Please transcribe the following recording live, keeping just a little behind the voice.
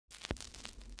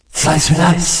Slice me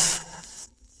nice,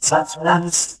 slice me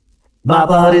nice. My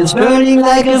body's burning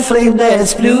like a flame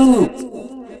that's blue.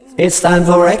 It's time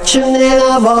for action and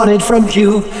I want it from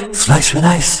you. Slice me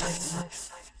nice,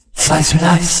 slice me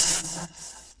nice.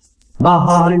 My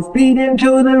heart is beating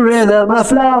to the rhythm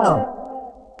of love.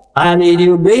 I need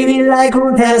you, baby, like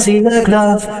who has in the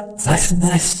glove. Slice me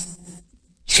nice,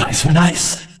 slice me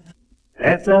nice.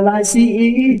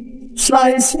 S-L-I-C-E,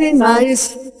 slice me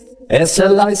nice.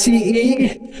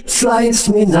 S-L-I-C-E, slice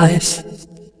me nice.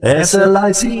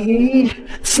 S-L-I-C-E,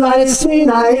 slice me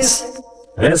nice.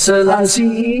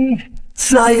 S-L-I-C-E,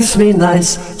 slice me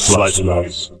nice. Slice me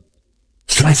nice.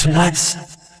 Slice me nice.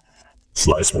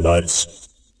 Slice me nice.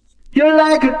 You're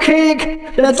like a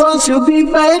cake that wants to be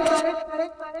baked.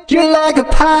 You're like a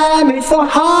pie made for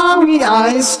hungry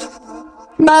eyes.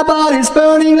 My body's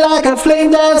burning like a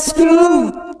flame that's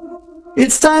blue.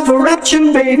 It's time for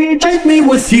action, baby, take me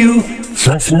with you.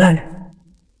 Slice me nice.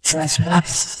 Slice me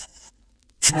nice.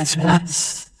 Slice me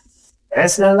nice.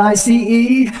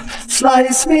 S-L-I-C-E,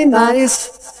 slice me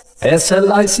nice.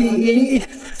 S-L-I-C-E,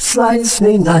 slice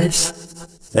me nice.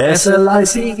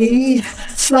 S-L-I-C-E,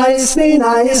 slice me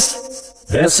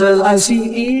nice.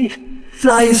 S-L-I-C-E,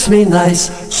 slice me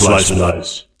nice. Slice me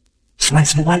nice.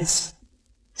 Slice me nice.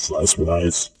 Slice me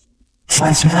nice.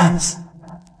 Slice me nice.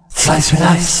 Slice me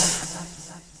nice.